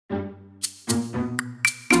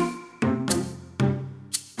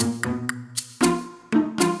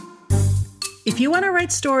If you want to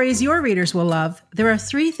write stories your readers will love, there are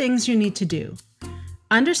 3 things you need to do.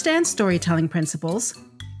 Understand storytelling principles,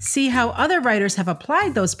 see how other writers have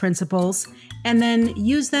applied those principles, and then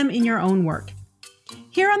use them in your own work.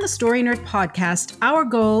 Here on the Story Nerd podcast, our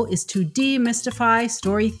goal is to demystify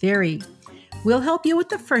story theory. We'll help you with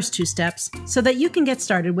the first 2 steps so that you can get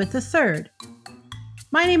started with the third.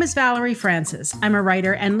 My name is Valerie Francis. I'm a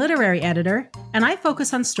writer and literary editor, and I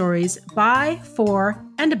focus on stories by, for,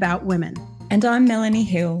 and about women. And I'm Melanie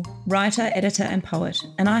Hill, writer, editor and poet,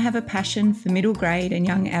 and I have a passion for middle grade and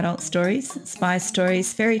young adult stories, spy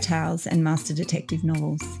stories, fairy tales and master detective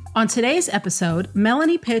novels. On today's episode,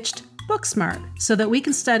 Melanie pitched Booksmart so that we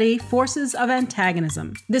can study forces of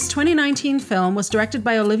antagonism. This 2019 film was directed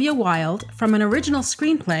by Olivia Wilde from an original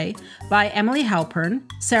screenplay by Emily Halpern,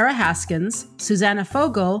 Sarah Haskins, Susanna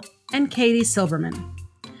Fogel, and Katie Silverman.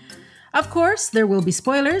 Of course, there will be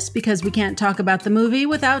spoilers because we can't talk about the movie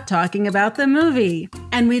without talking about the movie.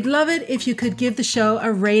 And we'd love it if you could give the show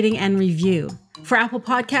a rating and review. For Apple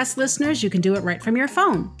Podcast listeners, you can do it right from your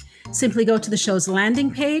phone. Simply go to the show's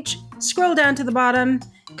landing page, scroll down to the bottom,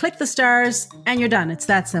 click the stars, and you're done. It's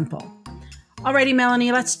that simple. Alrighty,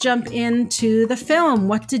 Melanie, let's jump into the film.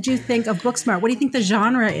 What did you think of Booksmart? What do you think the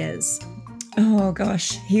genre is? Oh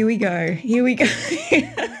gosh, here we go.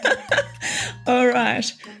 All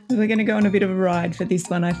right, we're going to go on a bit of a ride for this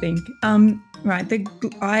one, I think.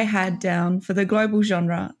 I had down for the global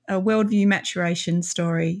genre a worldview maturation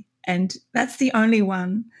story, and that's the only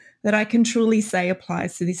one that I can truly say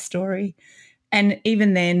applies to this story. And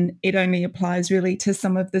even then, it only applies really to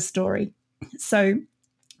some of the story. So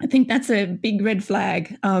I think that's a big red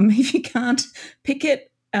flag. If you can't pick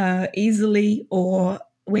it easily, or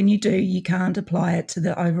when you do, you can't apply it to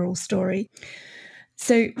the overall story.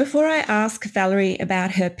 So before I ask Valerie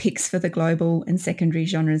about her picks for the global and secondary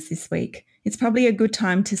genres this week, it's probably a good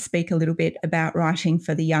time to speak a little bit about writing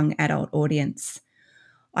for the young adult audience.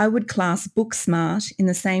 I would class Booksmart in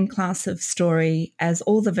the same class of story as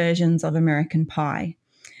all the versions of American Pie.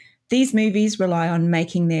 These movies rely on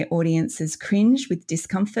making their audiences cringe with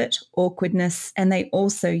discomfort, awkwardness, and they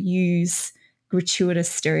also use gratuitous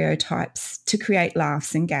stereotypes to create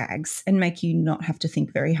laughs and gags and make you not have to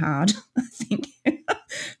think very hard. I think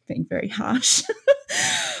being very harsh.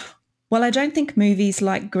 While I don't think movies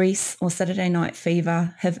like Grease or Saturday Night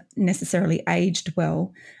Fever have necessarily aged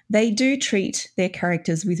well, they do treat their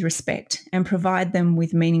characters with respect and provide them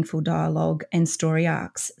with meaningful dialogue and story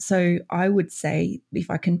arcs. So I would say if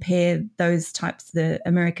I compare those types, the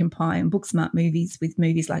American Pie and Booksmart movies with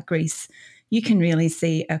movies like Grease, you can really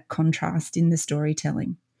see a contrast in the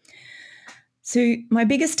storytelling. So my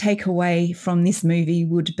biggest takeaway from this movie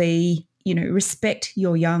would be, respect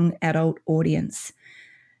your young adult audience.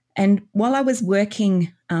 And while I was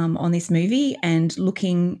working on this movie and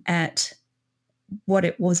looking at what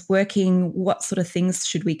it was working, what sort of things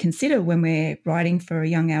should we consider when we're writing for a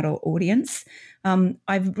young adult audience,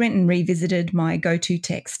 I've went and revisited my go-to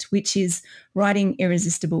text, which is Writing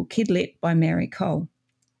Irresistible Kidlit by Mary Cole.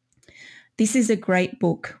 This is a great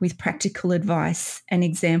book with practical advice and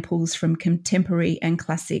examples from contemporary and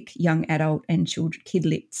classic young adult and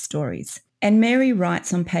kidlit stories. And Mary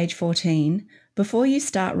writes on page 14, before you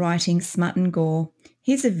start writing smut and gore,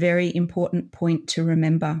 here's a very important point to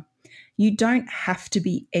remember. You don't have to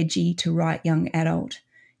be edgy to write young adult.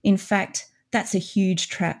 In fact, that's a huge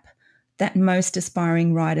trap that most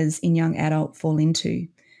aspiring writers in young adult fall into.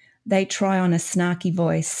 They try on a snarky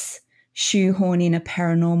voice, shoehorn in a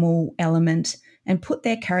paranormal element, and put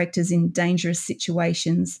their characters in dangerous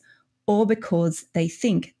situations, all because they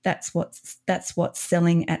think that's what's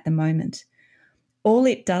selling at the moment. All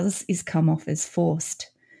it does is come off as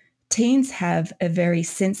forced. Teens have a very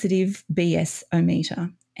sensitive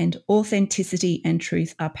BS-o-meter, and authenticity and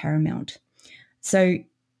truth are paramount. So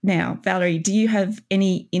now, Valerie, do you have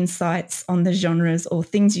any insights on the genres or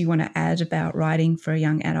things you want to add about writing for a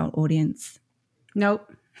young adult audience?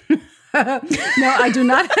 Nope. No, I do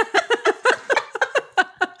not.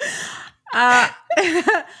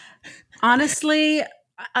 Honestly,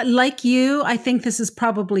 like you, I think this is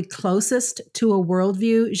probably closest to a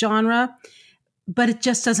worldview genre, but it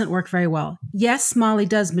just doesn't work very well. Yes, Molly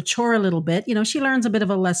does mature a little bit. She learns a bit of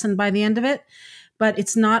a lesson by the end of it, but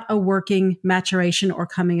it's not a working maturation or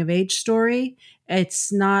coming of age story.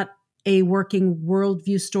 It's not a working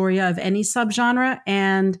worldview story of any subgenre.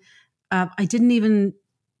 And I didn't even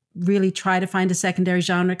really try to find a secondary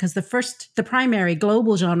genre because the primary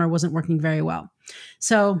global genre wasn't working very well.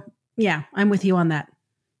 So yeah, I'm with you on that.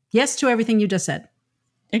 Yes to everything you just said.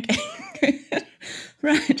 Okay.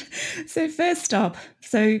 Right. So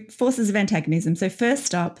forces of antagonism. So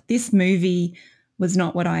first up, this movie was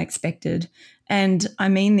not what I expected. And I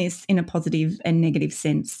mean this in a positive and negative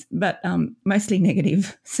sense, but mostly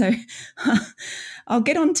negative. So I'll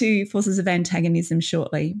get on to forces of antagonism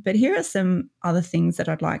shortly, but here are some other things that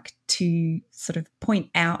I'd like to sort of point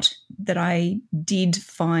out that I did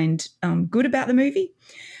find good about the movie.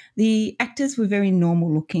 The actors were very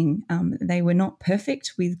normal looking. They were not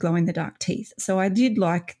perfect with glow-in-the-dark teeth. So I did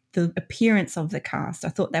like the appearance of the cast. I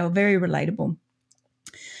thought they were very relatable.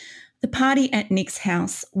 The party at Nick's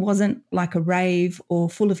house wasn't like a rave or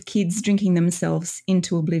full of kids drinking themselves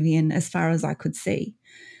into oblivion as far as I could see.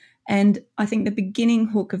 And I think the beginning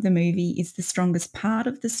hook of the movie is the strongest part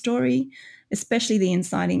of the story, especially the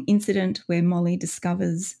inciting incident where Molly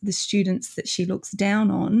discovers the students that she looks down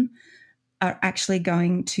on are actually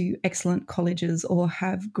going to excellent colleges or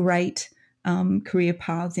have great career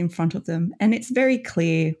paths in front of them. And it's very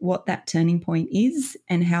clear what that turning point is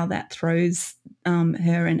and how that throws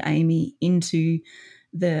her and Amy into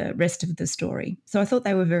the rest of the story. So I thought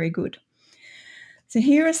they were very good. So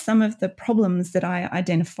here are some of the problems that I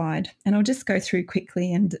identified, and I'll just go through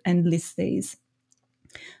quickly and list these.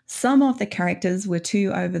 Some of the characters were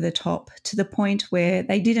too over the top to the point where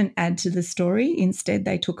they didn't add to the story. Instead,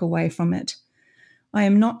 they took away from it. I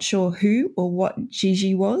am not sure who or what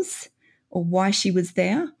Gigi was or why she was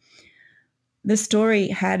there. The story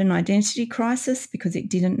had an identity crisis because it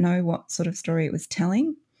didn't know what sort of story it was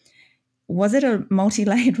telling. Was it a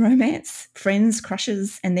multi-layered romance, friends,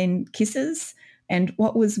 crushes, and then kisses? And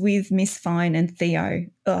what was with Miss Fine and Theo?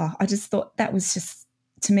 I just thought that was just,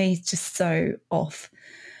 to me, just so off.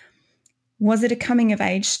 Was it a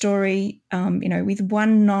coming-of-age story, with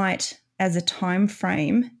one night as a time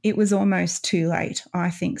frame? It was almost too late,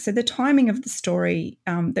 I think. So the timing of the story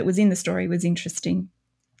that was in the story was interesting.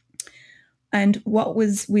 And what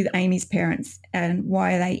was with Amy's parents and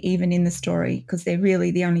why are they even in the story? Because they're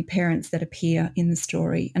really the only parents that appear in the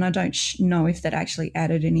story. And I don't know if that actually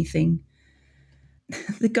added anything.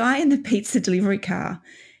 The guy in the pizza delivery car,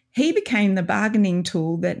 he became the bargaining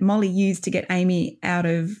tool that Molly used to get Amy out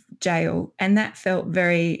of jail. And that felt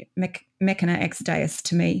very Mechana ex Deus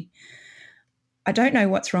to me. I don't know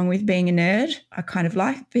what's wrong with being a nerd. I kind of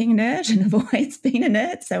like being a nerd and have always been a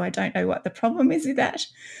nerd. So I don't know what the problem is with that.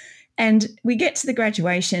 And we get to the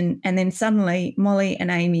graduation and then suddenly Molly and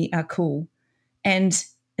Amy are cool. And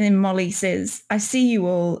then Molly says, I see you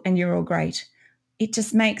all and you're all great. It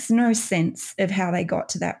just makes no sense of how they got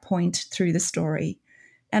to that point through the story.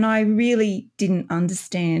 And I really didn't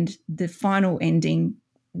understand the final ending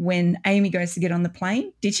when Amy goes to get on the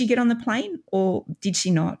plane. Did she get on the plane or did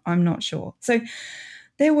she not? I'm not sure. So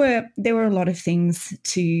there were a lot of things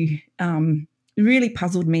to really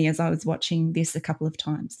puzzled me as I was watching this a couple of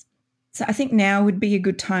times. So I think now would be a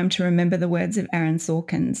good time to remember the words of Aaron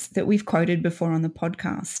Sorkins that we've quoted before on the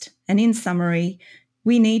podcast. And in summary,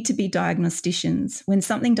 we need to be diagnosticians. When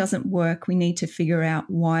something doesn't work, we need to figure out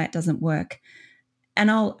why it doesn't work.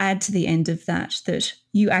 And I'll add to the end of that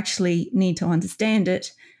you actually need to understand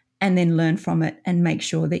it and then learn from it and make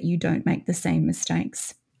sure that you don't make the same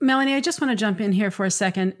mistakes. Melanie, I just want to jump in here for a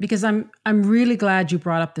second because I'm really glad you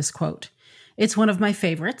brought up this quote. It's one of my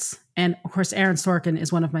favorites. And of course, Aaron Sorkin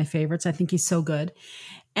is one of my favorites. I think he's so good.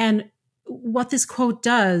 And what this quote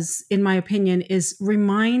does, in my opinion, is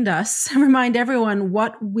remind everyone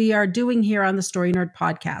what we are doing here on the Story Nerd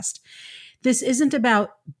podcast. This isn't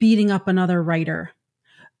about beating up another writer.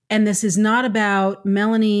 And this is not about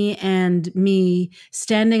Melanie and me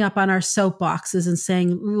standing up on our soapboxes and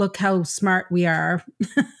saying, look how smart we are.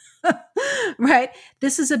 Right?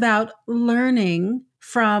 This is about learning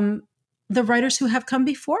from the writers who have come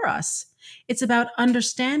before us. It's about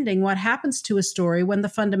understanding what happens to a story when the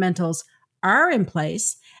fundamentals are in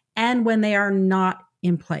place and when they are not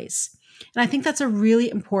in place. And I think that's a really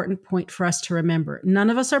important point for us to remember. None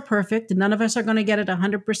of us are perfect. None of us are going to get it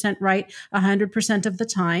 100% right 100% of the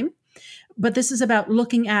time. But this is about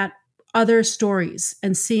looking at other stories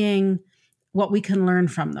and seeing what we can learn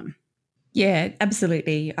from them. Yeah,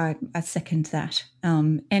 absolutely. I second that.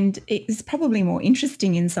 And it's probably more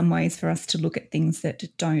interesting in some ways for us to look at things that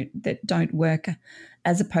don't work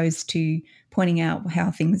as opposed to pointing out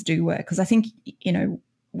how things do work. Because I think,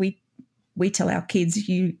 we tell our kids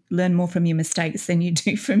you learn more from your mistakes than you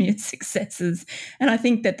do from your successes. And I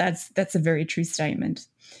think that's a very true statement.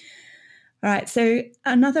 All right, so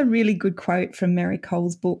another really good quote from Mary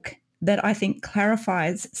Cole's book that I think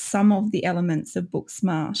clarifies some of the elements of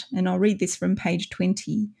Booksmart, and I'll read this from page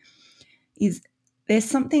 20, is there's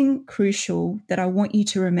something crucial that I want you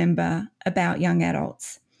to remember about young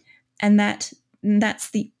adults, and that And that's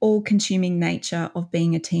the all-consuming nature of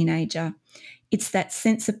being a teenager. It's that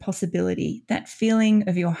sense of possibility, that feeling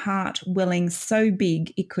of your heart welling so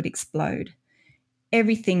big it could explode.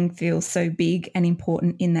 Everything feels so big and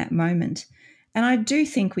important in that moment. And I do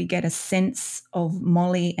think we get a sense of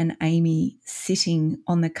Molly and Amy sitting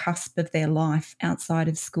on the cusp of their life outside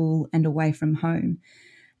of school and away from home.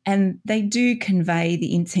 And they do convey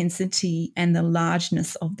the intensity and the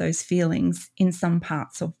largeness of those feelings in some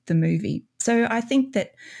parts of the movie. So I think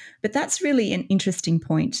but that's really an interesting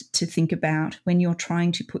point to think about when you're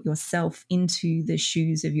trying to put yourself into the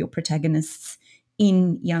shoes of your protagonists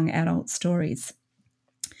in young adult stories.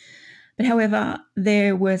 But however,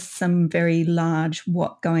 there were some very large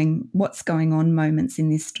what's going on moments in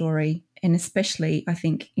this story, and especially, I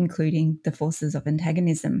think, including the forces of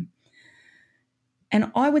antagonism.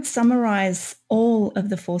 And I would summarize all of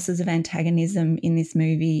the forces of antagonism in this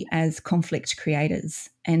movie as conflict creators.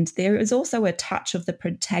 And there is also a touch of the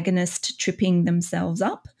protagonist tripping themselves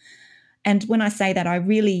up. And when I say that, I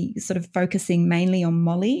really sort of focusing mainly on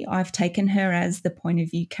Molly. I've taken her as the point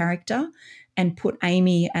of view character and put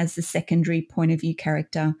Amy as the secondary point of view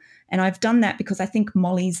character. And I've done that because I think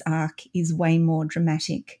Molly's arc is way more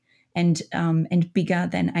dramatic and bigger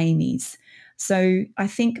than Amy's. So I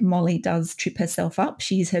think Molly does trip herself up.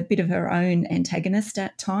 She's a bit of her own antagonist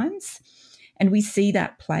at times. And we see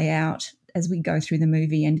that play out as we go through the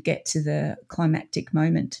movie and get to the climactic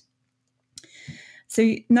moment.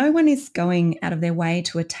 So no one is going out of their way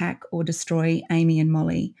to attack or destroy Amy and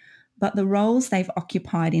Molly, but the roles they've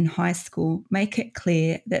occupied in high school make it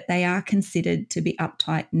clear that they are considered to be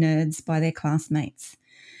uptight nerds by their classmates.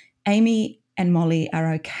 Amy and Molly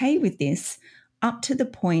are okay with this up to the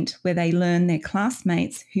point where they learn their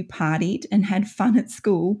classmates who partied and had fun at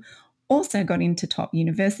school also got into top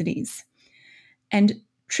universities. And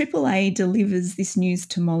AAA delivers this news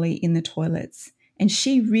to Molly in the toilets, and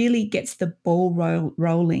she really gets the ball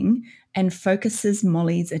rolling and focuses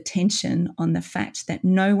Molly's attention on the fact that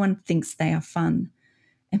no one thinks they are fun.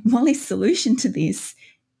 And Molly's solution to this,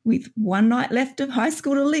 with one night left of high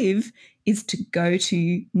school to live, is to go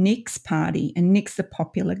to Nick's party, and Nick's a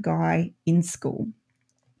popular guy in school.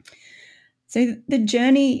 So the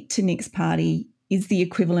journey to Nick's party is the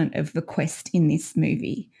equivalent of the quest in this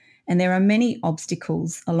movie, and there are many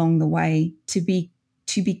obstacles along the way to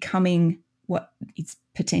becoming what is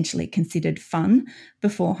potentially considered fun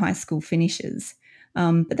before high school finishes.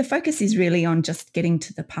 But the focus is really on just getting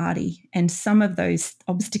to the party, and some of those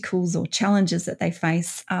obstacles or challenges that they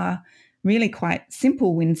face are really quite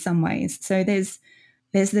simple in some ways. So there's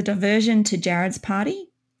the diversion to Jared's party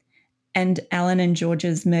and Alan and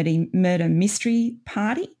George's murder mystery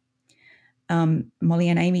party. Molly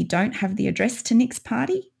and Amy don't have the address to Nick's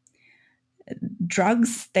party.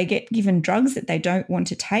 Drugs, they get given drugs that they don't want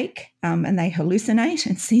to take, and they hallucinate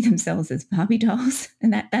and see themselves as Barbie dolls.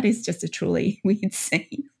 And that is just a truly weird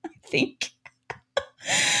scene, I think.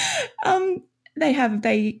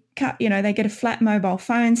 They get a flat mobile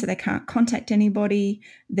phone, so they can't contact anybody.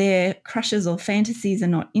 Their crushes or fantasies are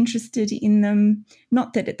not interested in them.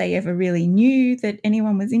 Not that they ever really knew that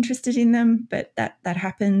anyone was interested in them, but that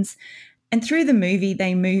happens. And through the movie,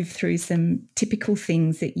 they move through some typical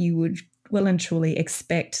things that you would well and truly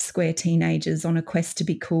expect square teenagers on a quest to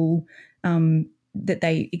be cool that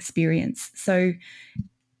they experience. So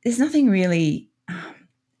there's nothing really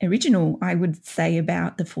original, I would say,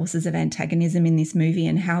 about the forces of antagonism in this movie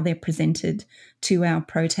and how they're presented to our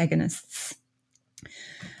protagonists.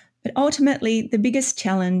 But ultimately, the biggest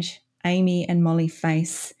challenge Amy and Molly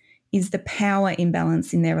face is the power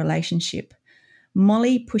imbalance in their relationship.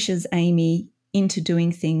 Molly pushes Amy into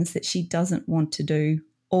doing things that she doesn't want to do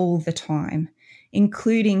all the time,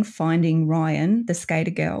 including finding Ryan, the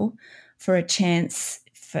skater girl, for a chance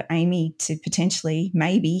for Amy to potentially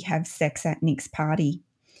maybe have sex at Nick's party.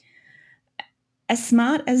 As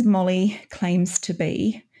smart as Molly claims to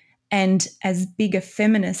be, and as big a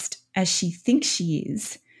feminist as she thinks she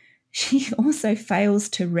is, she also fails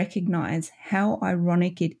to recognise how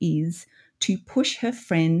ironic it is to push her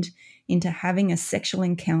friend into having a sexual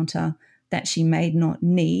encounter that she may not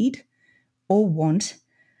need or want.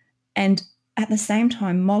 And at the same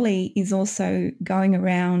time, Molly is also going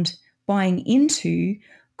around buying into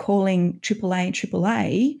calling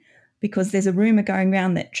AAA because there's a rumour going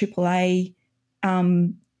around that AAA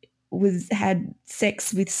had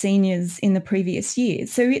sex with seniors in the previous year.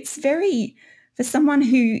 So it's very, for someone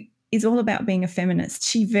who is all about being a feminist,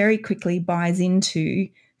 she very quickly buys into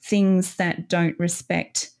things that don't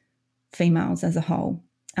respect females as a whole.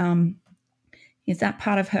 Is that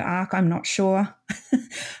part of her arc? I'm not sure.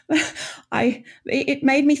 It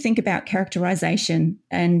made me think about characterization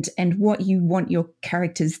and what you want your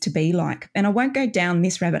characters to be like. And I won't go down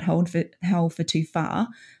this rabbit hole for too far,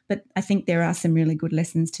 but I think there are some really good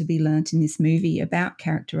lessons to be learnt in this movie about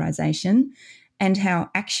characterization and how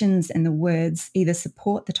actions and the words either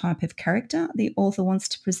support the type of character the author wants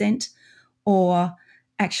to present or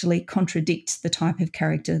actually contradict the type of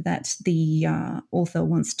character that the author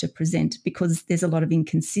wants to present, because there's a lot of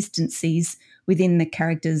inconsistencies within the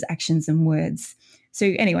character's actions and words.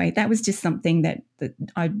 So anyway, that was just something that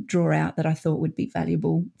I draw out that I thought would be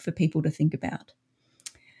valuable for people to think about.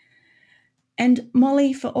 And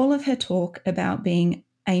Molly, for all of her talk about being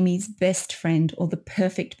Amy's best friend or the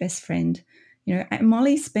perfect best friend,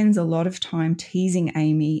 Molly spends a lot of time teasing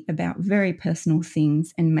Amy about very personal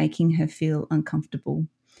things and making her feel uncomfortable.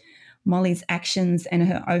 Molly's actions and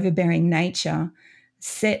her overbearing nature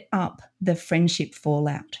set up the friendship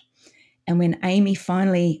fallout. And when Amy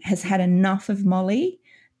finally has had enough of Molly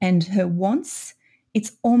and her wants,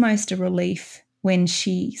 it's almost a relief when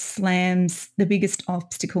she slams the biggest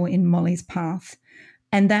obstacle in Molly's path.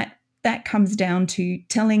 And that comes down to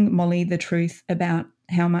telling Molly the truth about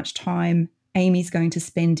how much time Amy's going to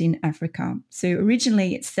spend in Africa. So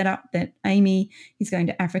originally it's set up that Amy is going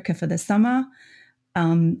to Africa for the summer,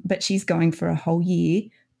 but she's going for a whole year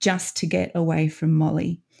just to get away from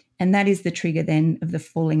Molly. And that is the trigger then of the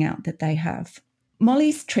falling out that they have.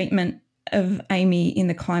 Molly's treatment of Amy in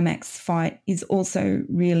the climax fight is also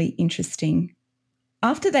really interesting.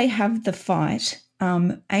 After they have the fight,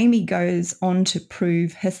 Amy goes on to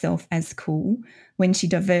prove herself as cool when she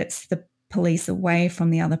diverts the police away from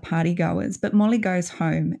the other partygoers, but Molly goes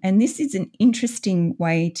home. And this is an interesting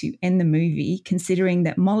way to end the movie, considering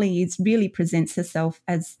that Molly really presents herself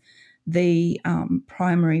as the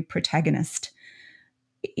primary protagonist.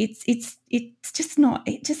 It's just not,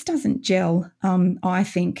 it just doesn't gel. I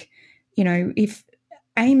think, if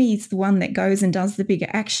Amy's the one that goes and does the bigger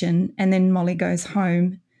action and then Molly goes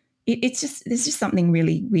home, there's just something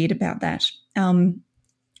really weird about that.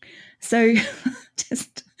 So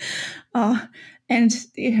just, and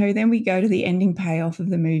then we go to the ending payoff of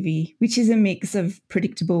the movie, which is a mix of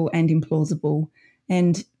predictable and implausible.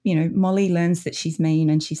 And, Molly learns that she's mean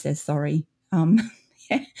and she says sorry.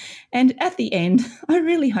 Yeah. And at the end, I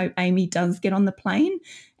really hope Amy does get on the plane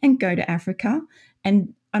and go to Africa.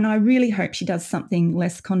 And I really hope she does something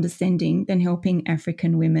less condescending than helping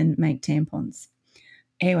African women make tampons.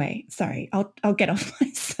 Anyway, sorry, I'll get off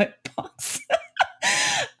my soapbox.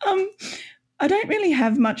 I don't really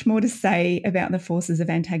have much more to say about the forces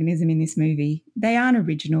of antagonism in this movie. They aren't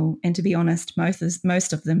original, and to be honest,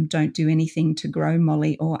 most of them don't do anything to grow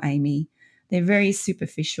Molly or Amy. They're very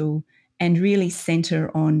superficial and really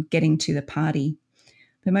centre on getting to the party.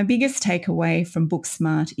 But my biggest takeaway from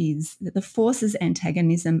Booksmart is that the forces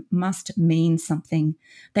antagonism must mean something.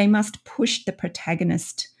 They must push the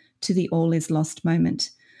protagonist to the all is lost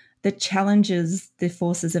moment. The challenges the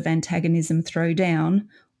forces of antagonism throw down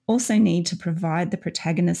also need to provide the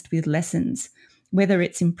protagonist with lessons, whether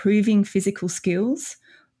it's improving physical skills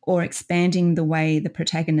or expanding the way the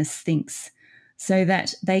protagonist thinks, so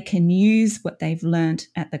that they can use what they've learnt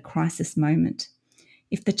at the crisis moment.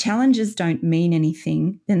 If the challenges don't mean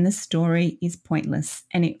anything, then the story is pointless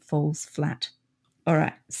and it falls flat. All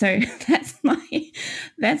right, so they're my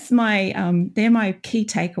key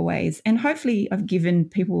takeaways, and hopefully I've given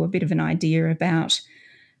people a bit of an idea about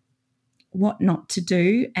what not to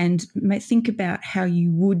do, and think about how you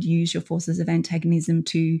would use your forces of antagonism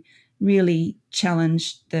to really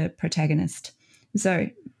challenge the protagonist.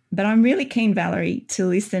 But I'm really keen, Valerie, to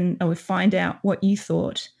listen or find out what you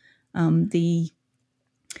thought the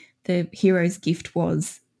hero's gift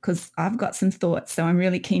was, because I've got some thoughts, so I'm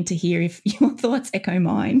really keen to hear if your thoughts echo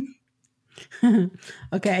mine.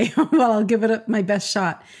 Okay, well, I'll give it my best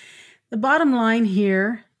shot. The bottom line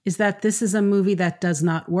here is that this is a movie that does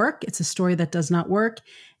not work. It's a story that does not work,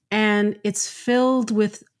 and it's filled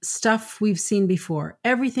with stuff we've seen before.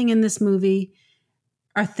 Everything in this movie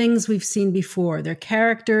are things we've seen before. They're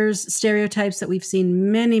characters, stereotypes that we've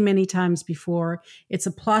seen many, many times before. It's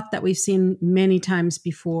a plot that we've seen many times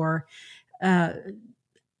before. I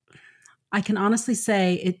can honestly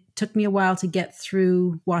say it took me a while to get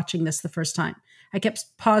through watching this the first time. I kept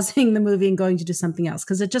pausing the movie and going to do something else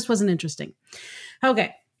because it just wasn't interesting.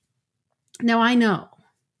 Okay. Now I know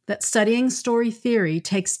that studying story theory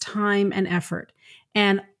takes time and effort.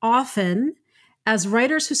 And often, as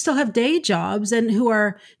writers who still have day jobs and who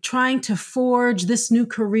are trying to forge this new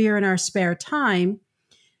career in our spare time,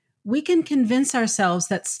 we can convince ourselves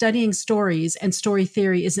that studying stories and story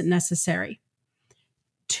theory isn't necessary.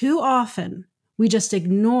 Too often, We just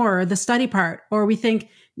ignore the study part, or we think,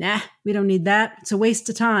 nah, we don't need that. It's a waste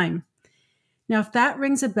of time. Now, if that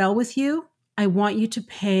rings a bell with you, I want you to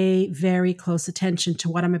pay very close attention to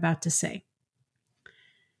what I'm about to say.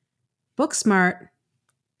 Booksmart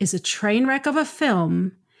is a train wreck of a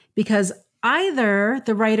film because either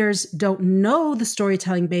the writers don't know the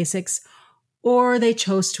storytelling basics or they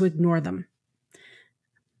chose to ignore them.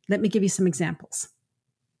 Let me give you some examples.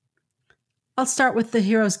 I'll start with the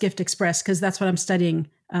Hero's Gift Express because that's what I'm studying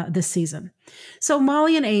this season. So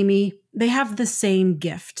Molly and Amy, they have the same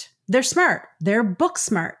gift. They're smart. They're book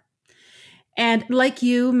smart. And like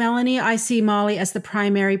you, Melanie, I see Molly as the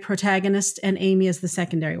primary protagonist and Amy as the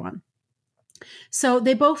secondary one. So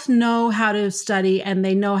they both know how to study and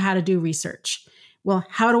they know how to do research. Well,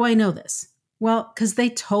 how do I know this? Well, because they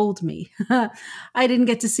told me. I didn't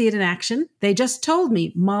get to see it in action. They just told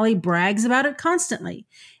me. Molly brags about it constantly.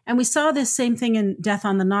 And we saw this same thing in Death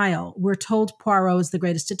on the Nile. We're told Poirot is the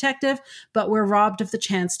greatest detective, but we're robbed of the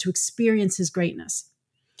chance to experience his greatness.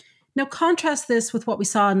 Now contrast this with what we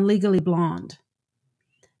saw in Legally Blonde.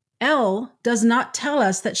 Elle does not tell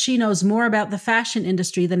us that she knows more about the fashion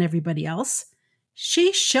industry than everybody else.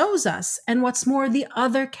 She shows us, and what's more, the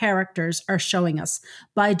other characters are showing us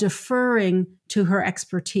by deferring to her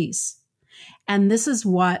expertise. And this is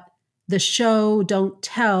what the show don't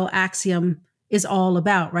tell axiom is all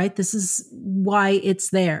about, right? This is why it's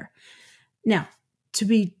there. Now, to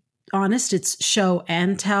be honest, it's show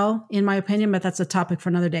and tell, in my opinion, but that's a topic for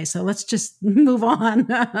another day. So let's just move on.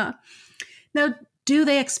 Now, do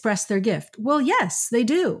they express their gift? Well, yes, they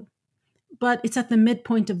do, but it's at the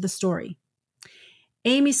midpoint of the story.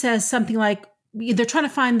 Amy says something like, they're trying to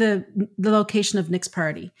find the location of Nick's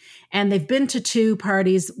party. And they've been to 2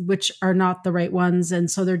 parties, which are not the right ones. And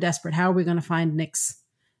so they're desperate. How are we going to find Nick's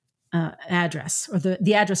address, or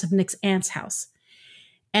the address of Nick's aunt's house?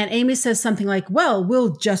 And Amy says something like, well,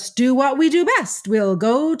 we'll just do what we do best. We'll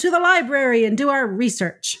go to the library and do our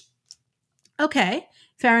research. Okay,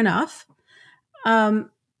 fair enough.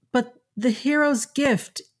 But the hero's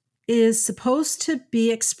gift is supposed to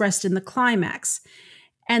be expressed in the climax.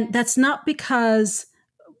 And that's not because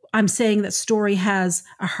I'm saying that story has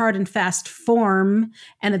a hard and fast form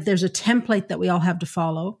and that there's a template that we all have to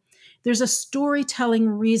follow. There's a storytelling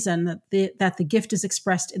reason that the gift is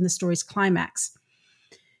expressed in the story's climax.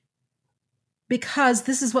 Because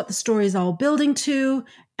this is what the story is all building to,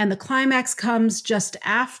 and the climax comes just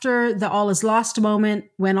after the all is lost moment,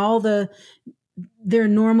 when all their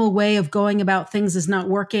normal way of going about things is not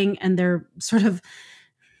working, and they're sort of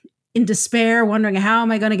in despair, wondering, how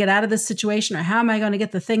am I going to get out of this situation, or how am I going to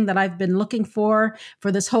get the thing that I've been looking for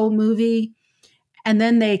this whole movie? And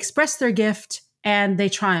then they express their gift and they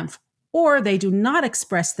triumph, or they do not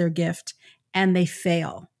express their gift and they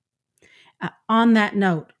fail. On that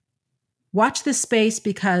note, watch this space,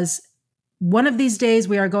 because one of these days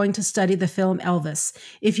we are going to study the film Elvis.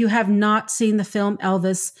 If you have not seen the film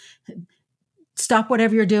Elvis, stop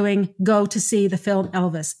whatever you're doing, go to see the film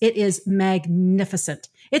Elvis. It is magnificent.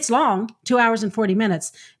 It's long, 2 hours and 40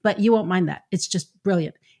 minutes, but you won't mind that. It's just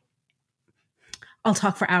brilliant. I'll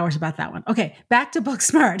talk for hours about that one. Okay, back to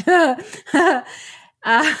Booksmart.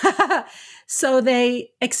 So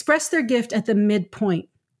they express their gift at the midpoint.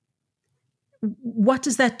 What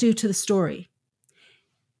does that do to the story?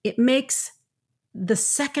 It makes the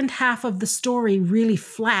second half of the story really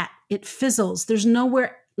flat. It fizzles. There's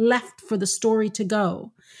nowhere left for the story to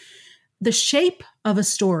go. The shape of a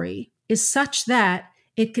story is such that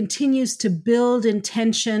it continues to build in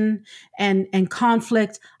tension and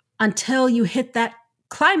conflict until you hit that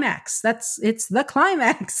climax. It's the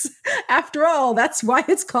climax. After all, that's why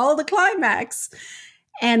it's called a climax.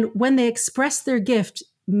 And when they express their gift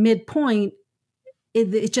midpoint,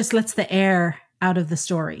 it just lets the air out of the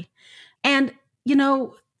story. And,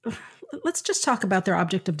 let's just talk about their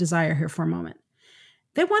object of desire here for a moment.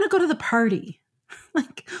 They want to go to the party.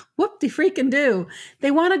 Like, whoop-de-freaking do.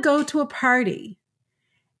 They want to go to a party.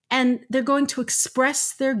 And they're going to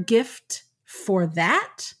express their gift for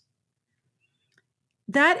that?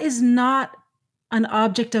 That is not an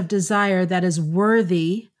object of desire that is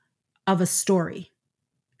worthy of a story.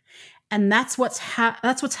 And that's what's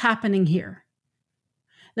happening here.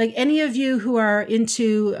 Like, any of you who are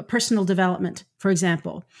into personal development, for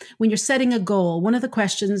example, when you're setting a goal, one of the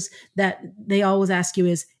questions that they always ask you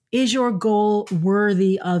is your goal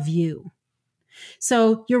worthy of you?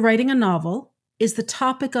 So you're writing a novel. Is the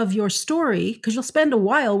topic of your story, because you'll spend a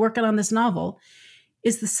while working on this novel,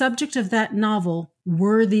 is the subject of that novel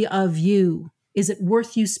worthy of you? Is it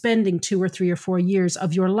worth you spending 2 or 3 or 4 years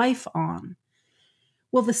of your life on?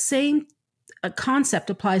 Well, the same concept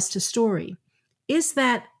applies to story. Is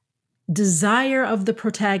that desire of the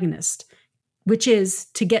protagonist, which is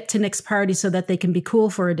to get to Nick's party so that they can be cool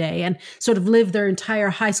for a day and sort of live their entire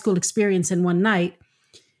high school experience in one night,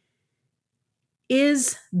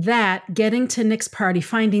 is that getting to Nick's party,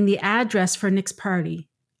 finding the address for Nick's party,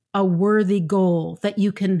 a worthy goal that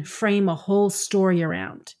you can frame a whole story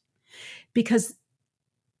around? Because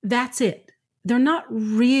that's it. They're not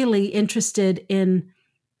really interested in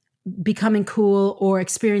becoming cool or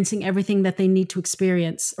experiencing everything that they need to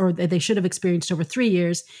experience or that they should have experienced over 3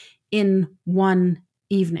 years in one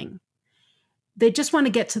evening. They just want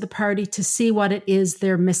to get to the party to see what it is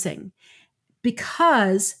they're missing.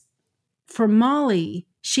 Because for Molly,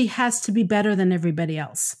 she has to be better than everybody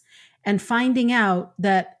else. And finding out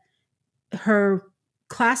that her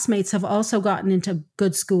classmates have also gotten into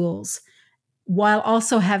good schools while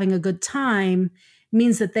also having a good time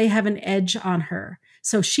means that they have an edge on her.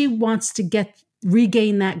 So she wants to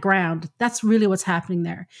regain that ground. That's really what's happening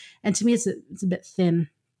there. And to me, it's a bit thin.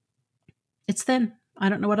 It's thin. I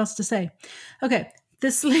don't know what else to say. Okay,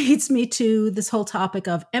 this leads me to this whole topic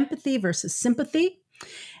of empathy versus sympathy.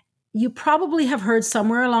 You probably have heard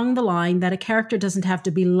somewhere along the line that a character doesn't have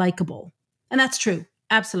to be likable. And that's true.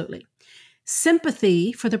 Absolutely.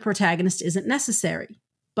 Sympathy for the protagonist isn't necessary,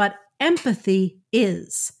 but empathy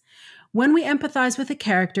is. When we empathize with a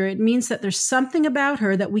character, it means that there's something about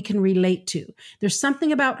her that we can relate to. There's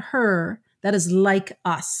something about her that is like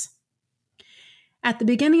us. At the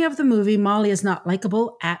beginning of the movie, Molly is not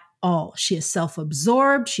likable at all. She is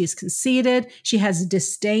self-absorbed, she is conceited, she has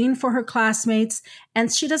disdain for her classmates,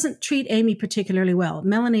 and she doesn't treat Amy particularly well.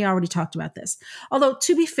 Melanie already talked about this. Although,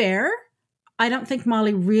 to be fair, I don't think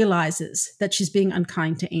Molly realizes that she's being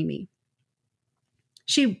unkind to Amy.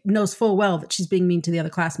 She knows full well that she's being mean to the other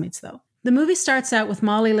classmates, though. The movie starts out with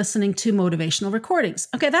Molly listening to motivational recordings.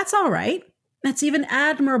 Okay, that's all right. That's even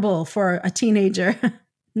admirable for a teenager.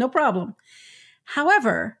 No problem.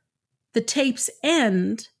 However, the tapes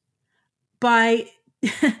end by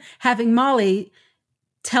having Molly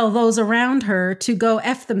tell those around her to go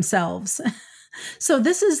F themselves. So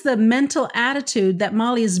this is the mental attitude that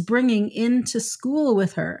Molly is bringing into school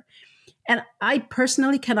with her. And I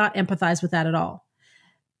personally cannot empathize with that at all.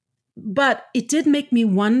 But it did make me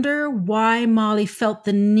wonder why Molly felt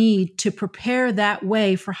the need to prepare that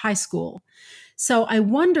way for high school. So I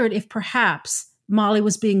wondered if perhaps Molly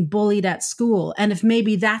was being bullied at school and if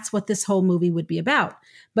maybe that's what this whole movie would be about.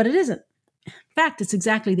 But it isn't. In fact, it's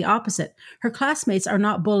exactly the opposite. Her classmates are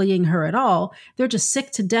not bullying her at all. They're just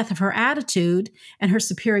sick to death of her attitude and her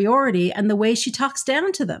superiority and the way she talks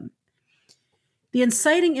down to them. The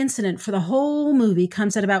inciting incident for the whole movie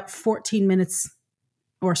comes at about 14 minutes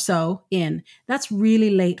or so in. That's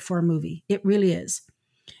really late for a movie. It really is.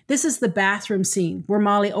 This is the bathroom scene where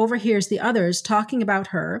Molly overhears the others talking about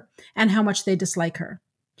her and how much they dislike her.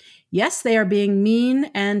 Yes, they are being mean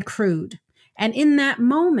and crude. And in that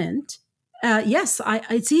moment,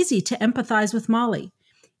 it's easy to empathize with Molly.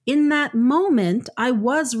 In that moment, I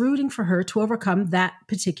was rooting for her to overcome that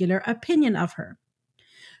particular opinion of her.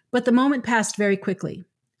 But the moment passed very quickly.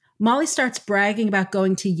 Molly starts bragging about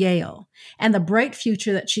going to Yale and the bright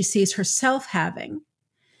future that she sees herself having.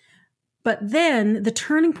 But then the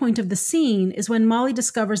turning point of the scene is when Molly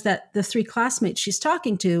discovers that the 3 classmates she's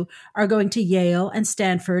talking to are going to Yale and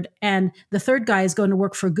Stanford, and the third guy is going to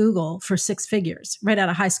work for Google for 6 figures right out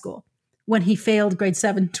of high school when he failed grade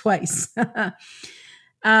 7 twice.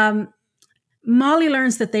 Molly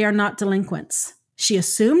learns that they are not delinquents. She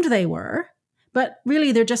assumed they were, but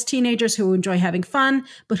really they're just teenagers who enjoy having fun,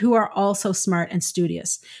 but who are also smart and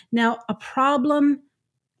studious. Now, a problem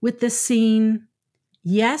with this scene,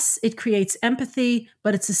 yes, it creates empathy,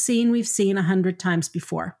 but it's a scene we've seen 100 times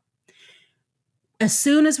before. As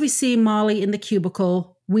soon as we see Molly in the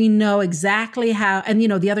cubicle, we know exactly how, and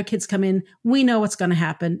the other kids come in, we know what's going to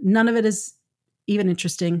happen. None of it is even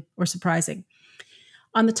interesting or surprising.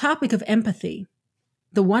 On the topic of empathy,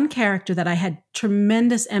 the one character that I had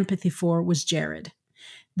tremendous empathy for was Jared.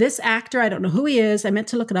 This actor, I don't know who he is. I meant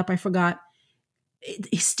to look it up. I forgot.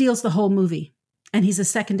 He steals the whole movie, and he's a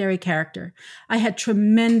secondary character. I had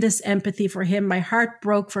tremendous empathy for him. My heart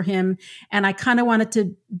broke for him, and I kind of wanted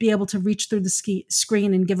to be able to reach through the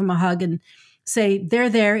screen and give him a hug and say, they're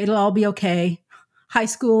there. It'll all be okay. High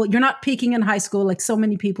school, you're not peaking in high school like so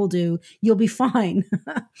many people do. You'll be fine.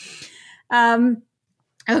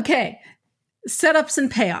 Okay. Setups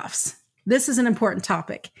and payoffs. This is an important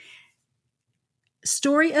topic.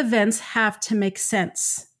 Story events have to make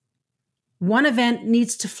sense. One event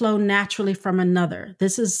needs to flow naturally from another.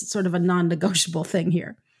 This is sort of a non-negotiable thing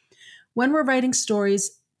here. When we're writing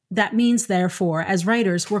stories, that means, therefore, as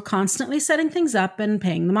writers, we're constantly setting things up and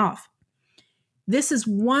paying them off. This is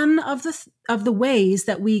one of the ways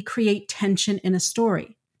that we create tension in a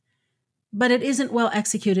story. But it isn't well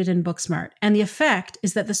executed in Booksmart. And the effect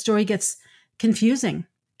is that the story gets confusing.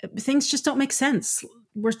 Things just don't make sense.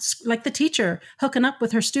 We're like the teacher hooking up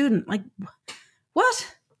with her student. Like,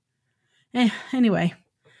 what? Anyway,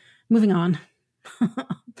 moving on.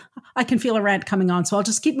 I can feel a rant coming on, so I'll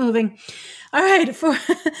just keep moving. All right.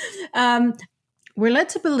 We're led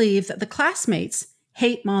to believe that the classmates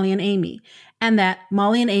hate Molly and Amy, and that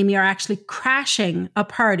Molly and Amy are actually crashing a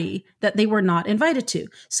party that they were not invited to.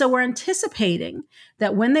 So we're anticipating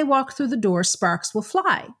that when they walk through the door, sparks will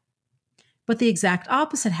fly. But the exact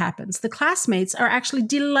opposite happens. The classmates are actually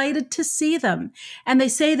delighted to see them. And they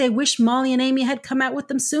say they wish Molly and Amy had come out with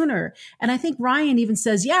them sooner. And I think Ryan even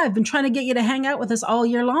says, yeah, I've been trying to get you to hang out with us all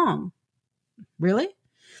year long. Really?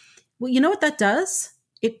 Well, you know what that does?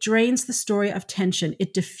 It drains the story of tension.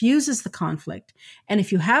 It diffuses the conflict. And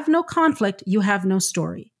if you have no conflict, you have no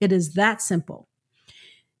story. It is that simple.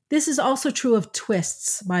 This is also true of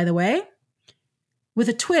twists, by the way. With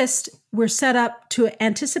a twist, we're set up to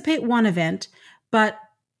anticipate one event, but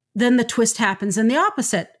then the twist happens and the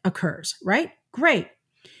opposite occurs, right? Great.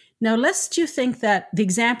 Now, lest you think that the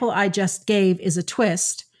example I just gave is a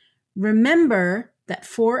twist, remember that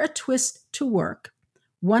for a twist to work,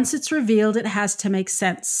 once it's revealed, it has to make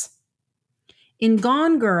sense. In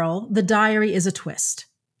Gone Girl, the diary is a twist.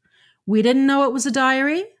 We didn't know it was a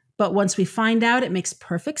diary, but once we find out, it makes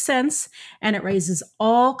perfect sense, and it raises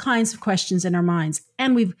all kinds of questions in our minds.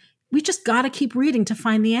 And we just got to keep reading to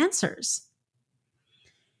find the answers.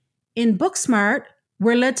 In Booksmart,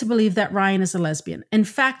 we're led to believe that Ryan is a lesbian. In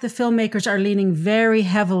fact, the filmmakers are leaning very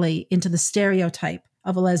heavily into the stereotype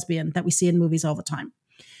of a lesbian that we see in movies all the time.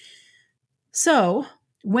 So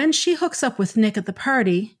when she hooks up with Nick at the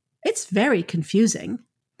party, it's very confusing.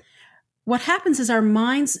 What happens is our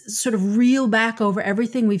minds sort of reel back over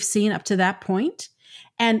everything we've seen up to that point,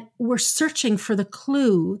 and we're searching for the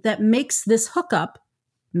clue that makes this hookup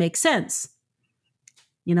make sense.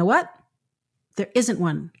 You know what? There isn't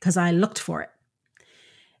one, because I looked for it.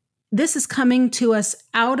 This is coming to us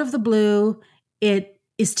out of the blue. It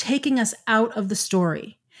is taking us out of the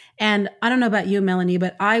story. And I don't know about you, Melanie,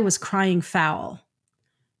 but I was crying foul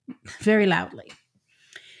very loudly.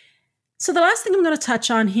 So the last thing I'm going to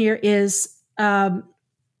touch on here is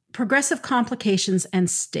progressive complications and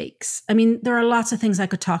stakes. I mean, there are lots of things I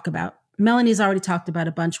could talk about. Melanie's already talked about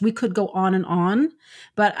a bunch. We could go on,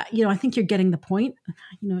 but I think you're getting the point.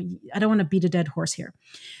 I don't want to beat a dead horse here.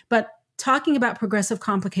 But talking about progressive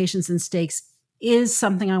complications and stakes is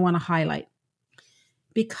something I want to highlight,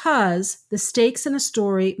 because the stakes in a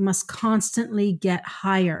story must constantly get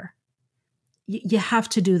higher. You have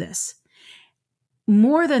to do this.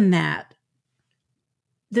 More than that,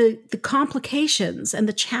 the complications and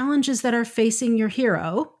the challenges that are facing your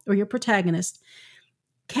hero or your protagonist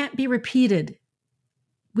can't be repeated.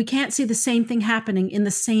 We can't see the same thing happening in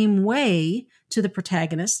the same way to the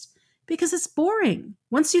protagonist, because it's boring.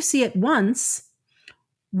 Once you see it once,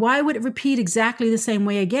 why would it repeat exactly the same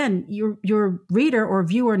way again? Your reader or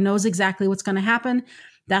viewer knows exactly what's going to happen.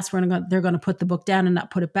 That's when they're going to put the book down and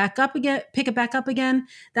not put it back up again, pick it back up again.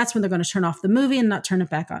 That's when they're going to turn off the movie and not turn it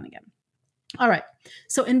back on again. All right.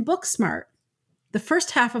 So in Booksmart, the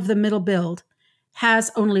first half of the middle build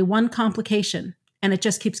has only one complication, and it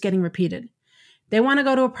just keeps getting repeated. They want to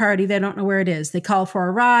go to a party. They don't know where it is. They call for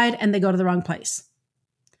a ride and they go to the wrong place.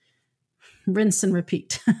 Rinse and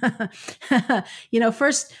repeat.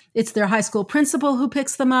 First it's their high school principal who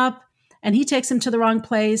picks them up, and he takes them to the wrong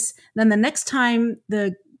place. Then the next time,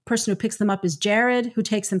 the person who picks them up is Jared, who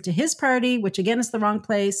takes them to his party, which again is the wrong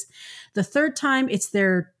place. The third time, it's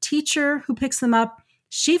their teacher who picks them up.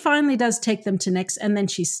 She finally does take them to Nick's, and then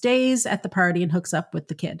she stays at the party and hooks up with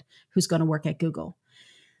the kid who's going to work at Google.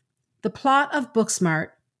 The plot of Booksmart,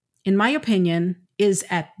 in my opinion, is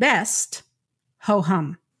at best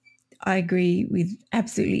ho-hum. I agree with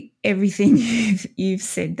absolutely everything you've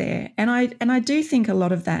said there. And I do think a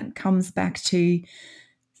lot of that comes back to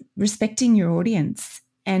respecting your audience.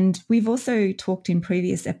 And we've also talked in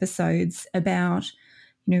previous episodes about,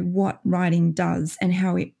 what writing does and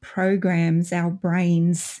how it programs our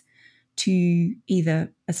brains to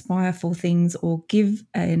either aspire for things or give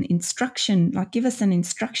us an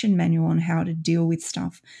instruction manual on how to deal with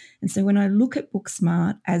stuff. And so when I look at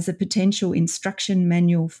Booksmart as a potential instruction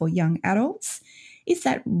manual for young adults, is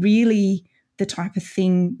that really the type of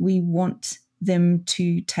thing we want them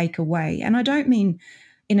to take away? And I don't mean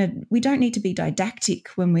we don't need to be didactic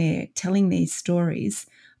when we're telling these stories,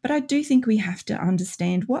 but I do think we have to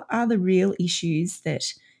understand what are the real issues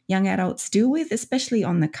that young adults deal with, especially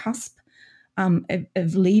on the cusp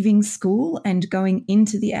of leaving school and going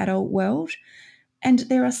into the adult world. And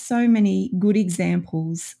there are so many good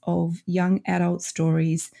examples of young adult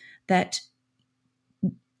stories that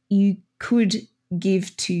you could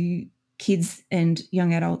give to kids and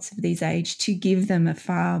young adults of these age to give them a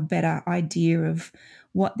far better idea of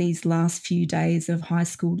what these last few days of high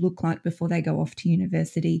school look like before they go off to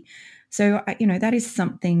university. So, that is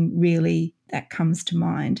something really that comes to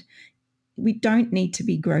mind. We don't need to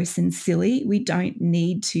be gross and silly. We don't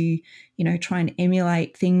need to, try and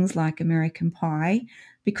emulate things like American Pie,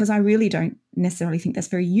 because I really don't necessarily think that's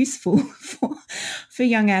very useful for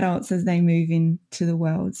young adults as they move into the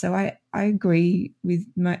world. So I agree with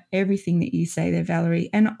everything that you say there,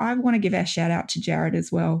 Valerie. And I want to give a shout out to Jared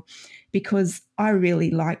as well, because I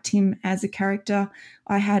really liked him as a character.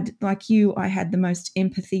 I had, like you, I had the most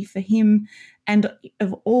empathy for him. And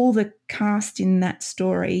of all the cast in that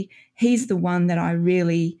story, he's the one that I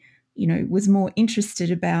really, was more interested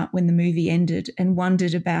about when the movie ended and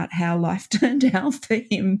wondered about how life turned out for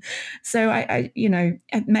him. So I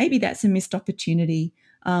maybe that's a missed opportunity.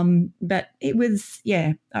 But it was,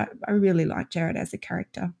 I really liked Jared as a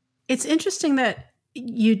character. It's interesting that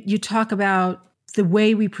you talk about the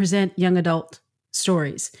way we present young adult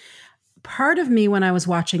stories. Part of me, when I was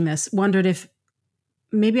watching this, wondered if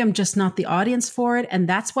maybe I'm just not the audience for it, and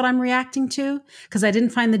that's what I'm reacting to, because I didn't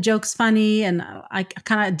find the jokes funny and I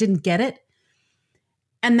kind of didn't get it.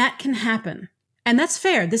 And that can happen. And that's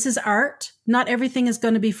fair. This is art. Not everything is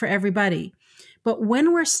going to be for everybody. But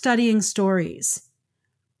when we're studying stories,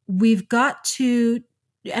 we've got to,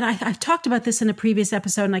 and I've talked about this in a previous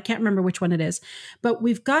episode, and I can't remember which one it is, but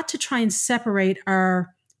we've got to try and separate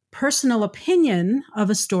our personal opinion of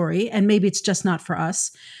a story, and maybe it's just not for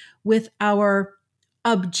us, with our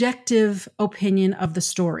objective opinion of the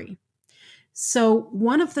story. So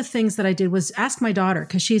one of the things that I did was ask my daughter,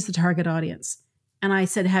 because she's the target audience. And I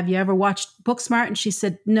said, have you ever watched Booksmart? And she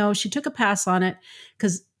said, no, she took a pass on it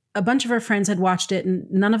because a bunch of her friends had watched it and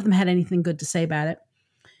none of them had anything good to say about it.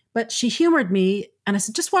 But she humored me. And I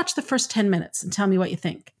said, just watch the first 10 minutes and tell me what you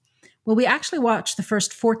think. Well, we actually watched the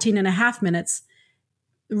first 14 and a half minutes.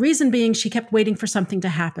 The reason being, she kept waiting for something to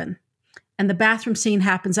happen. And the bathroom scene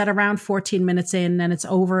happens at around 14 minutes in, and it's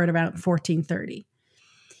over at about 14:30.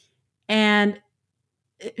 And,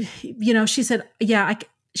 she said,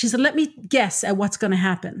 she said, let me guess at what's going to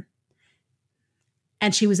happen.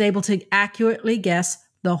 And she was able to accurately guess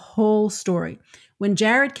the whole story. When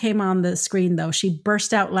Jared came on the screen, though, she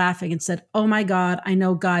burst out laughing and said, oh my God, I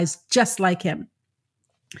know guys just like him.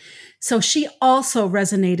 So she also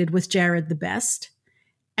resonated with Jared the best.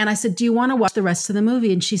 And I said, do you want to watch the rest of the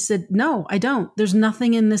movie? And she said, no, I don't. There's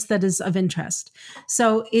nothing in this that is of interest.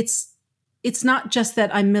 So it's not just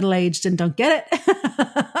that I'm middle-aged and don't get it.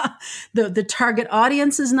 The target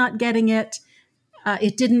audience is not getting it.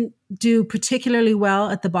 It didn't do particularly well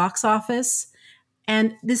at the box office.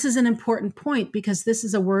 And this is an important point because this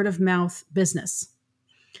is a word of mouth business.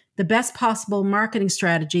 The best possible marketing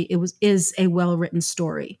strategy is a well-written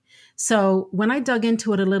story. So when I dug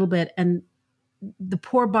into it a little bit, and the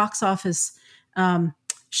poor box office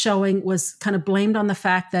showing was kind of blamed on the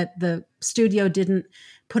fact that the studio didn't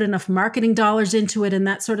put enough marketing dollars into it and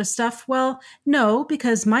that sort of stuff. Well, no,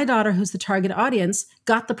 because my daughter, who's the target audience,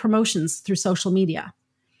 got the promotions through social media.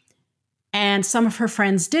 And some of her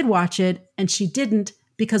friends did watch it, and she didn't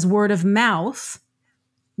because word of mouth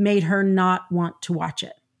made her not want to watch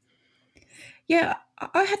it. Yeah,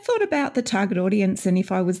 I had thought about the target audience and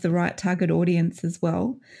if I was the right target audience as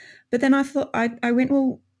well. But then I thought, I went,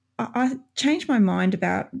 well, I changed my mind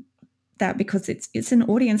about that because it's an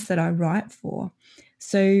audience that I write for.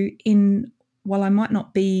 So while I might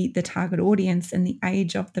not be the target audience and the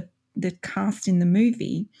age of the cast in the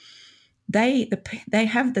movie, they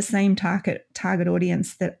have the same target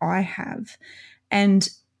audience that I have. And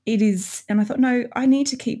I thought, no, I need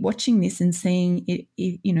to keep watching this and seeing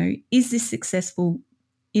is this successful?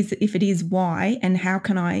 If it is, why? And how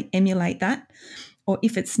can I emulate that? Or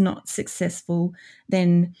if it's not successful,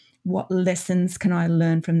 then what lessons can I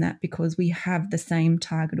learn from that, because we have the same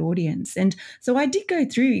target audience? And so I did go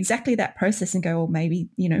through exactly that process and go, well, maybe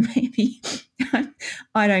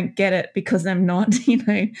I don't get it because I'm not,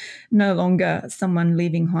 no longer someone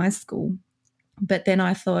leaving high school. But then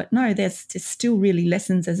I thought, no, there's still really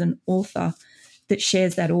lessons as an author that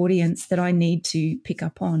shares that audience that I need to pick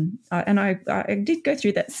up on. And I did go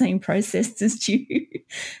through that same process as you,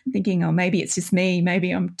 thinking, oh, maybe it's just me,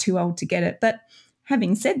 maybe I'm too old to get it. But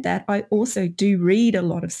having said that, I also do read a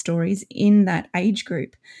lot of stories in that age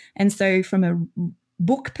group. And so from a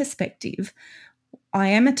book perspective, I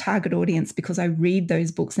am a target audience because I read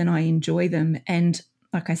those books and I enjoy them. And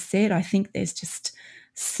like I said, I think there's just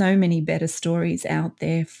so many better stories out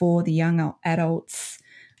there for the young adults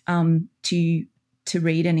to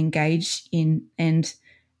read and engage in. And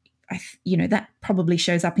that probably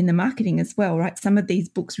shows up in the marketing as well, right? Some of these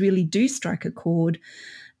books really do strike a chord,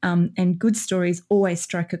 and good stories always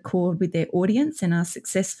strike a chord with their audience and are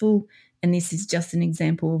successful. And this is just an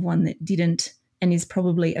example of one that didn't, and is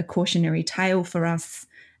probably a cautionary tale for us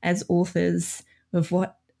as authors of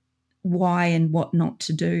why and what not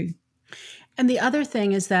to do. And the other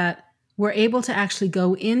thing is that we're able to actually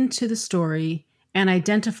go into the story and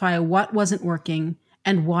identify what wasn't working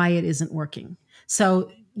and why it isn't working.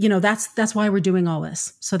 So, that's why we're doing all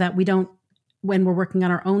this, so that we don't, when we're working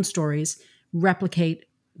on our own stories, replicate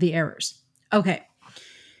the errors. Okay.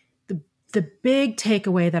 The big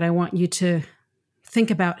takeaway that I want you to think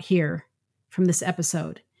about here from this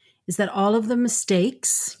episode is that all of the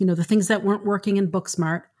mistakes, the things that weren't working in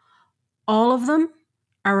Booksmart, all of them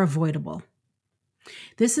are avoidable.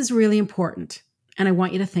 This is really important, and I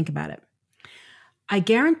want you to think about it. I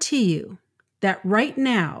guarantee you that right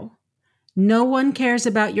now, no one cares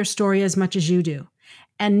about your story as much as you do,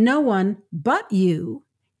 and no one but you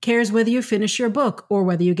cares whether you finish your book or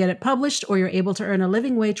whether you get it published or you're able to earn a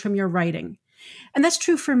living wage from your writing. And that's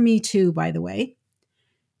true for me too, by the way.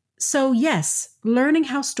 So yes, learning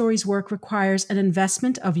how stories work requires an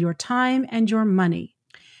investment of your time and your money.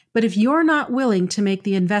 But if you're not willing to make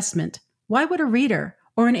the investment, why would a reader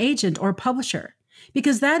or an agent or a publisher?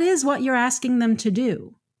 Because that is what you're asking them to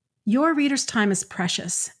do. Your reader's time is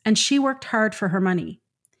precious, and she worked hard for her money.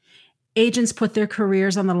 Agents put their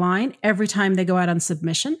careers on the line every time they go out on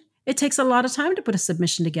submission. It takes a lot of time to put a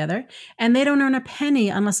submission together, and they don't earn a penny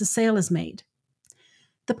unless a sale is made.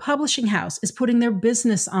 The publishing house is putting their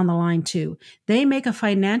business on the line too. They make a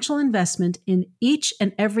financial investment in each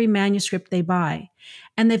and every manuscript they buy,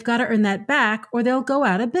 and they've got to earn that back or they'll go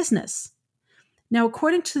out of business. Now,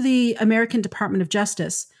 according to the American Department of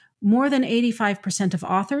Justice, more than 85% of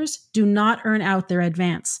authors do not earn out their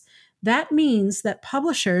advance. That means that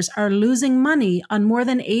publishers are losing money on more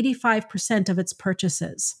than 85% of its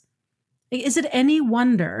purchases. Is it any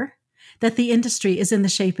wonder that the industry is in the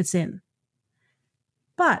shape it's in?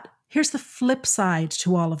 But here's the flip side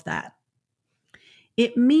to all of that.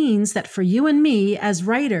 It means that for you and me as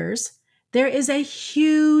writers, there is a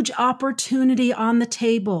huge opportunity on the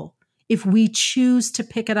table if we choose to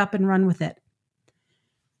pick it up and run with it.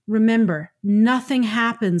 Remember, nothing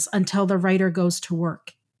happens until the writer goes to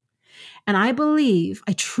work. And I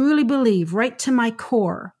truly believe right to my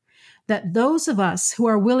core that those of us who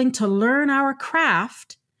are willing to learn our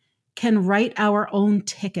craft can write our own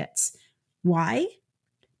tickets. Why?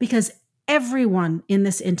 Because everyone in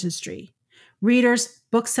this industry, readers,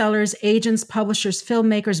 booksellers, agents, publishers,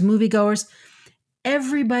 filmmakers, moviegoers,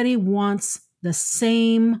 everybody wants the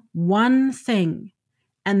same one thing,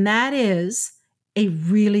 and that is a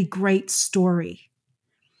really great story.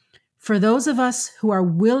 For those of us who are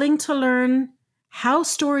willing to learn how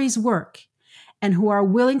stories work and who are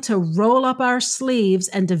willing to roll up our sleeves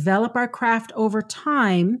and develop our craft over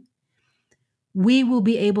time, we will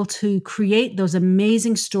be able to create those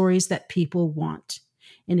amazing stories that people want.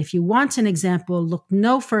 And if you want an example, look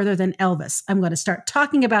no further than Elvis. I'm going to start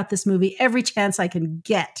talking about this movie every chance I can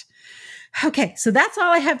get. Okay, so that's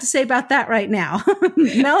all I have to say about that right now.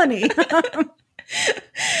 Melanie.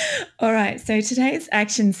 All right, so today's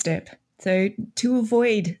action step. So to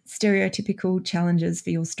avoid stereotypical challenges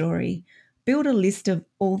for your story, build a list of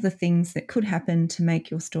all the things that could happen to make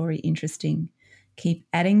your story interesting. Keep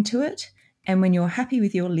adding to it, and when you're happy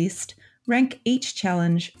with your list, rank each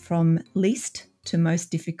challenge from least to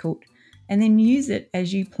most difficult, and then use it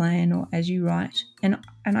as you plan or as you write. And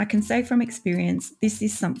I can say from experience, this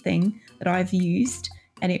is something that I've used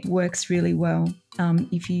and it works really well.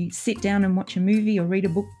 If you sit down and watch a movie or read a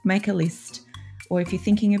book, make a list. Or if you're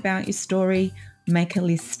thinking about your story, make a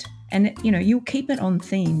list. And, you'll keep it on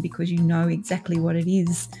theme because you know exactly what it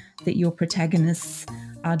is that your protagonists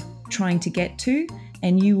are trying to get to.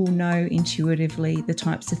 And you will know intuitively the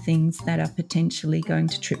types of things that are potentially going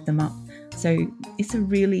to trip them up. So it's a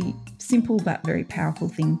really simple but very powerful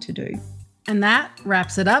thing to do. And that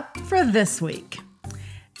wraps it up for this week.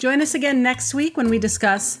 Join us again next week when we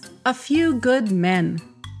discuss A Few Good Men.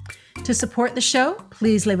 To support the show,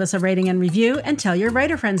 please leave us a rating and review and tell your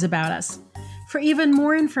writer friends about us. For even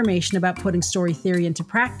more information about putting story theory into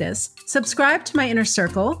practice, subscribe to my Inner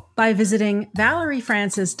Circle by visiting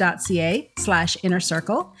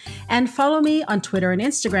valeriefrancis.ca/innercircle and follow me on Twitter and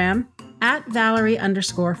Instagram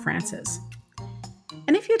 @Valerie_Francis.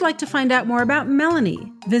 And if you'd like to find out more about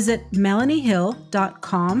Melanie, visit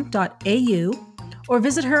melaniehill.com.au or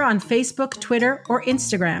visit her on Facebook, Twitter, or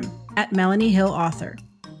Instagram at Melanie Hill Author.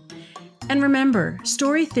 And remember,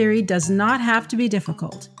 story theory does not have to be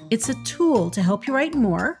difficult. It's a tool to help you write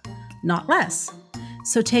more, not less.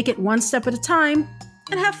 So take it one step at a time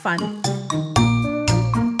and have fun.